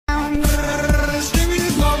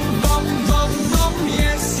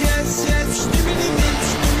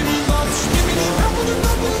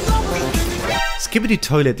Skibidi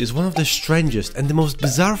Toilet is one of the strangest and the most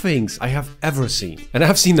bizarre things I have ever seen. And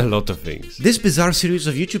I've seen a lot of things. This bizarre series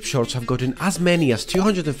of YouTube shorts have gotten as many as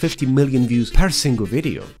 250 million views per single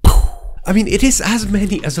video. I mean, it is as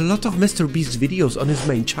many as a lot of Mr. Beast's videos on his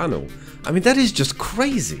main channel. I mean, that is just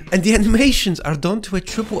crazy. And the animations are done to a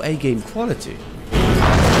AAA game quality.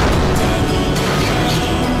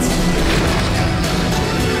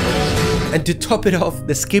 And to top it off,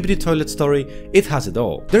 the Skibidi Toilet story, it has it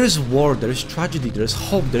all. There is war, there is tragedy, there is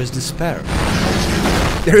hope, there is despair.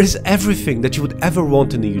 There is everything that you would ever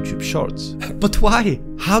want in the YouTube shorts. But why?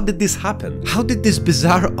 How did this happen? How did this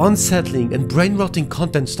bizarre, unsettling and brain-rotting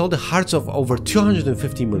content steal the hearts of over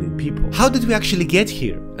 250 million people? How did we actually get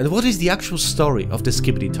here? And what is the actual story of the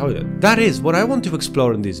Skibidi Toilet? That is what I want to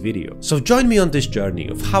explore in this video. So join me on this journey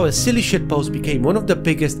of how a silly shitpost became one of the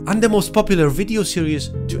biggest and the most popular video series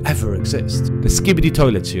to ever exist. The Skibidi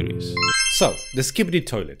Toilet series. So, the Skibidi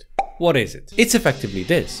Toilet. What is it? It's effectively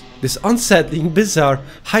this unsettling, bizarre,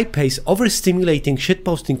 high-paced, overstimulating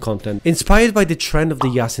shitposting content inspired by the trend of the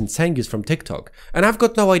Yasin Cengiz from TikTok. And I've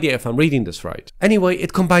got no idea if I'm reading this right. Anyway,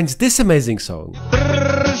 it combines this amazing song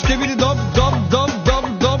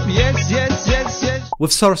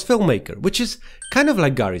with Source Filmmaker, which is kind of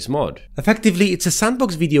like Gary's mod. Effectively, it's a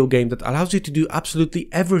sandbox video game that allows you to do absolutely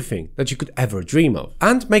everything that you could ever dream of,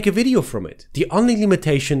 and make a video from it. The only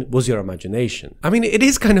limitation was your imagination. I mean, it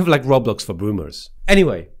is kind of like Roblox for boomers.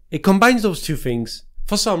 Anyway, it combines those two things,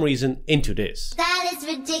 for some reason, into this. That is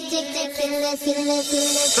ridiculous.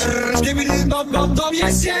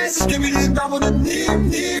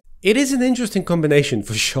 It is an interesting combination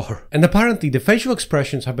for sure, and apparently the facial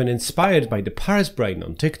expressions have been inspired by the Paris brain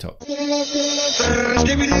on TikTok.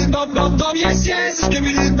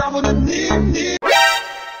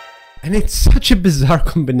 And it's such a bizarre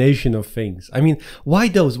combination of things. I mean, why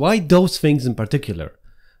those things in particular?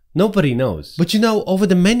 Nobody knows. But you know, over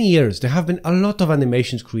the many years, there have been a lot of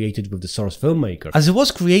animations created with the Source Filmmaker, as it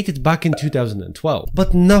was created back in 2012.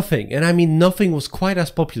 But nothing, and I mean nothing, was quite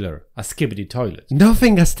as popular as Skibidi Toilet.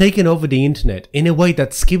 Nothing has taken over the internet in a way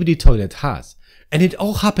that Skibidi Toilet has. And it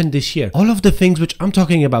all happened this year. All of the things which I'm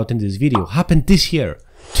talking about in this video happened this year.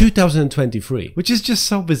 2023, which is just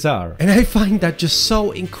so bizarre, and I find that just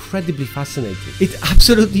so incredibly fascinating. It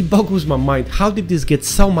absolutely boggles my mind. How did this get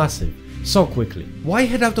so massive so quickly? Why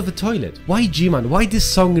head out of the toilet? Why G-Man? Why this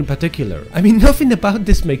song in particular? I mean, nothing about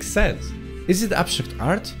this makes sense. Is it abstract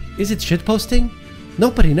art? Is it shitposting?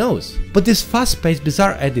 Nobody knows. But these fast-paced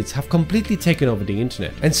bizarre edits have completely taken over the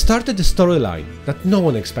internet and started a storyline that no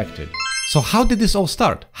one expected. So how did this all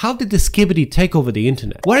start? How did the Skibidi take over the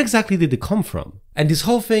internet? Where exactly did it come from? And this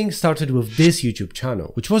whole thing started with this YouTube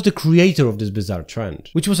channel, which was the creator of this bizarre trend,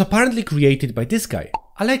 which was apparently created by this guy,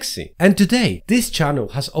 Alexi. And today, this channel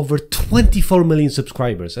has over 24 million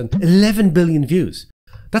subscribers and 11 billion views.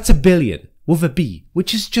 That's a billion with a B,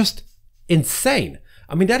 which is just insane.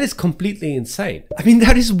 I mean, that is completely insane. I mean,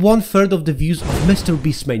 that is 1/3 of the views of Mr.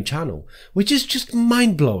 Beast's main channel, which is just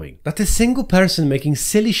mind-blowing. That a single person making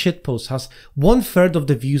silly shitposts has 1/3 of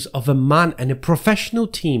the views of a man and a professional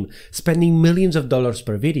team spending millions of dollars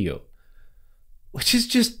per video. Which is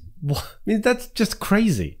just, I mean, that's just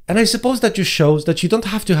crazy. And I suppose that just shows that you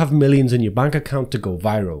don't have to have millions in your bank account to go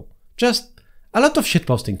viral. Just a lot of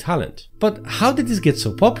shitposting talent. But how did this get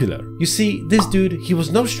so popular? You see, this dude, he was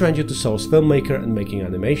no stranger to Source Filmmaker and making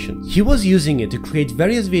animations. He was using it to create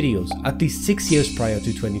various videos at least 6 years prior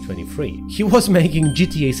to 2023. He was making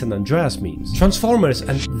GTA San Andreas memes, Transformers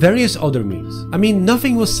and various other memes. I mean,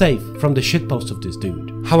 nothing was safe from the shitpost of this dude.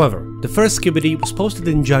 However, the first Skibidi was posted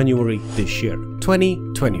in January this year,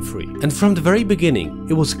 2023. And from the very beginning,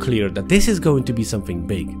 it was clear that this is going to be something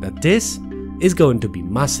big, that this is going to be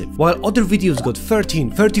massive. While other videos got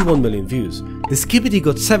 13, 31 million views, the Skibidi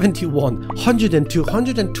got 71, 102,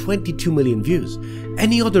 122 million views.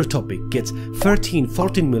 Any other topic gets 13,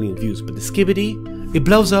 14 million views, but the Skibidi, it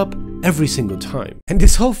blows up every single time. And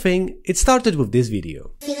this whole thing, it started with this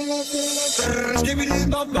video,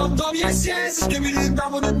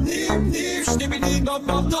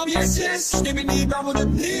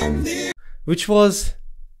 which was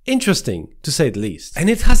interesting, to say the least. And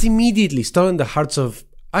it has immediately stolen the hearts of,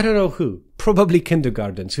 I don't know who, probably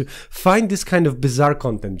kindergartens, who find this kind of bizarre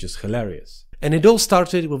content just hilarious. And it all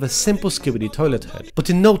started with a simple Skibidi Toilet head. But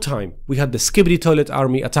in no time, we had the Skibidi Toilet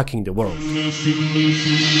army attacking the world.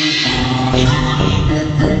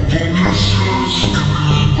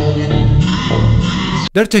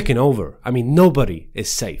 They're taking over. I mean, nobody is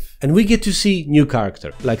safe. And we get to see new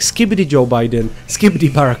characters like Skibidi Joe Biden, Skibidi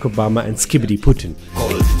Barack Obama and Skibidi Putin.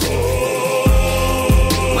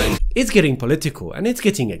 It's getting political and it's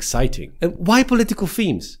getting exciting. And why political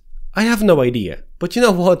themes? I have no idea. But you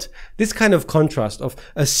know what? This kind of contrast of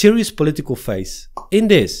a serious political face in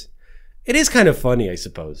this, it is kind of funny, I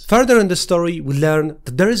suppose. Further in the story, we learn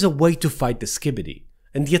that there is a way to fight the Skibidi,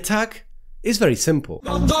 and the attack is very simple.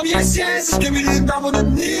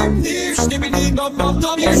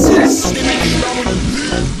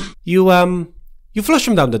 You flush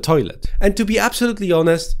them down the toilet. And to be absolutely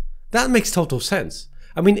honest, that makes total sense.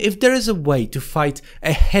 I mean, if there is a way to fight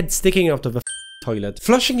a head sticking out of a toilet,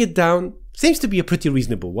 flushing it down seems to be a pretty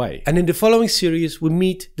reasonable way. And in the following series, we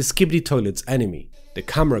meet the Skibidi Toilet's enemy, the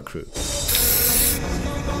camera crew.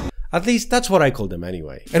 At least that's what I call them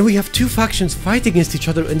anyway. And we have two factions fight against each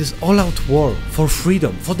other in this all-out war for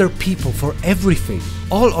freedom, for their people, for everything.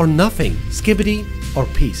 All or nothing, Skibidi or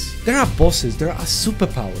peace. There are bosses, there are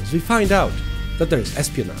superpowers. We find out that there is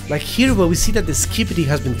espionage. Like here where we see that the Skibidi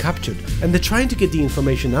has been captured and they're trying to get the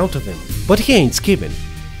information out of him. But he ain't skibbing.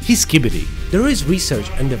 He's Skibidi. There is research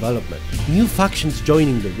and development, new factions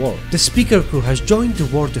joining the war. The speaker crew has joined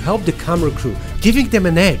the war to help the camera crew, giving them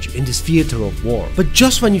an edge in this theater of war. But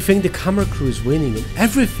just when you think the camera crew is winning and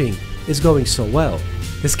everything is going so well,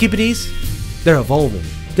 the Skibidis, they're evolving.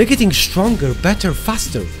 They're getting stronger, better,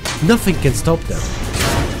 faster. Nothing can stop them.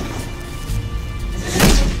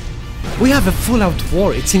 We have a full-out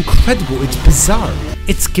war. It's incredible, it's bizarre.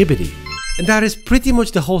 It's Skibidi. And that is pretty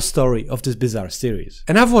much the whole story of this bizarre series.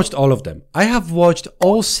 And I've watched all of them. I have watched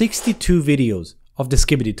all 62 videos of the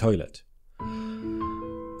Skibidi Toilet.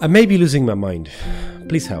 I may be losing my mind.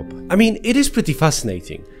 Please help. I mean, it is pretty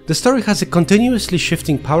fascinating. The story has a continuously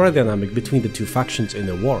shifting power dynamic between the two factions in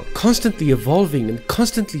the war, constantly evolving and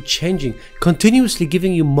constantly changing, continuously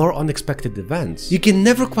giving you more unexpected events. You can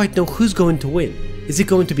never quite know who's going to win. Is it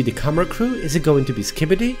going to be the camera crew? Is it going to be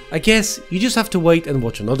Skibidi? I guess you just have to wait and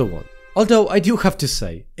watch another one. Although I do have to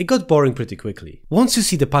say, it got boring pretty quickly. Once you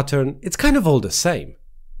see the pattern, it's kind of all the same.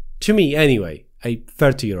 To me anyway, a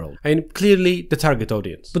 30-year-old, and clearly the target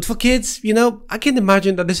audience. But for kids, you know, I can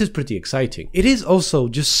imagine that this is pretty exciting. It is also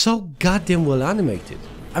just so goddamn well animated.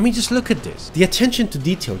 I mean, just look at this. The attention to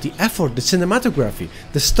detail, the effort, the cinematography,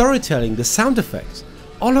 the storytelling, the sound effects.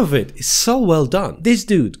 All of it is so well done. This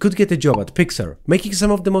dude could get a job at Pixar, making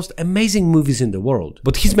some of the most amazing movies in the world.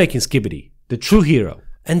 But he's making Skibidi, the true hero.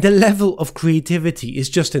 And the level of creativity is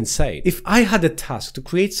just insane. If I had a task to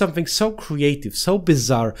create something so creative, so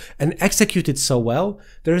bizarre, and execute it so well,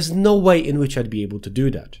 there is no way in which I'd be able to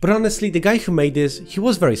do that. But honestly, the guy who made this, he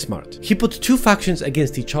was very smart. He put two factions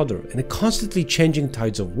against each other in a constantly changing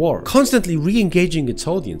tides of war, constantly re-engaging its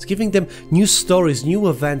audience, giving them new stories, new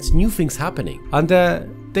events, new things happening. And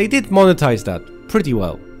they did monetize that pretty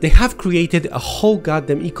well. They have created a whole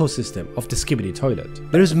goddamn ecosystem of the Skibidi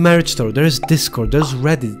Toilet. There is merch store, there is Discord, there's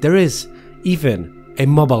Reddit, there is even a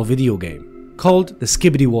mobile video game called the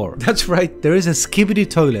Skibidi War. That's right, there is a Skibidi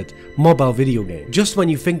Toilet mobile video game. Just when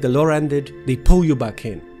you think the lore ended, they pull you back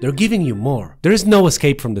in. They're giving you more. There is no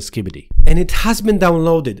escape from the Skibidi. And it has been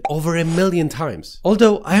downloaded over 1 million times.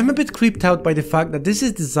 Although I am a bit creeped out by the fact that this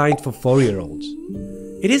is designed for 4-year-olds.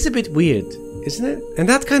 It is a bit weird, isn't it? And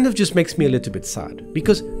that kind of just makes me a little bit sad,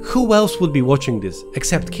 because who else would be watching this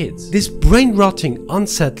except kids? This brain-rotting,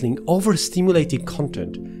 unsettling, overstimulating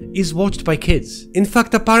content is watched by kids. In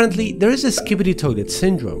fact, apparently there is a Skibidi Toilet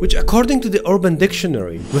syndrome, which according to the Urban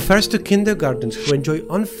Dictionary refers to kindergartens who enjoy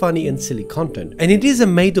unfunny and silly content. And it is a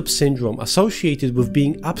made-up syndrome associated with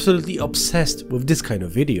being absolutely obsessed with this kind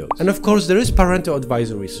of video. And of course there is parental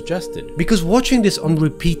advisory suggested, because watching this on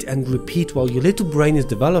repeat and repeat while your little brain is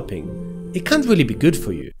developing, it can't really be good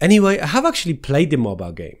for you. Anyway, I have actually played the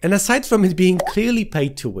mobile game, and aside from it being clearly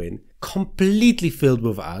paid to win, completely filled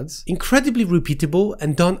with ads, incredibly repeatable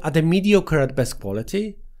and done at a mediocre at best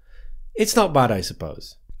quality, it's not bad, I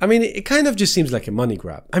suppose. I mean, it kind of just seems like a money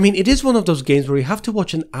grab. I mean, it is one of those games where you have to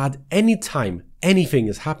watch an ad anytime anything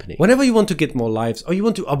is happening, whenever you want to get more lives or you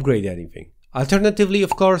want to upgrade anything. Alternatively,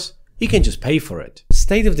 of course, you can just pay for it. The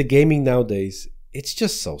state of the gaming nowadays, it's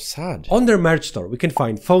just so sad. On their merch store, we can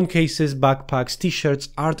find phone cases, backpacks, t-shirts,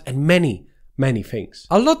 art, and many, many things.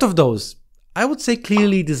 A lot of those, I would say,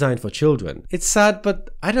 clearly designed for children. It's sad, but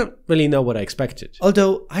I don't really know what I expected.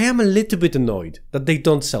 Although, I am a little bit annoyed that they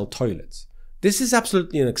don't sell toilets. This is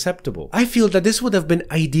absolutely unacceptable. I feel that this would have been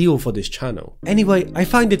ideal for this channel. Anyway, I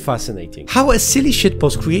find it fascinating how a silly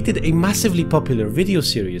shitpost created a massively popular video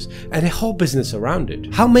series and a whole business around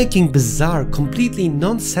it. How making bizarre, completely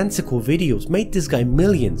nonsensical videos made this guy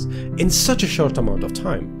millions in such a short amount of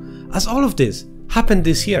time. As all of this happened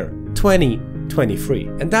this year, 2023,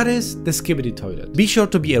 and that is the Skibidi Toilet. Be sure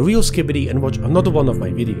to be a real Skibidi and watch another one of my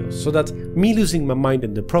videos so that me losing my mind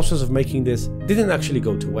in the process of making this didn't actually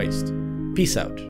go to waste. Peace out.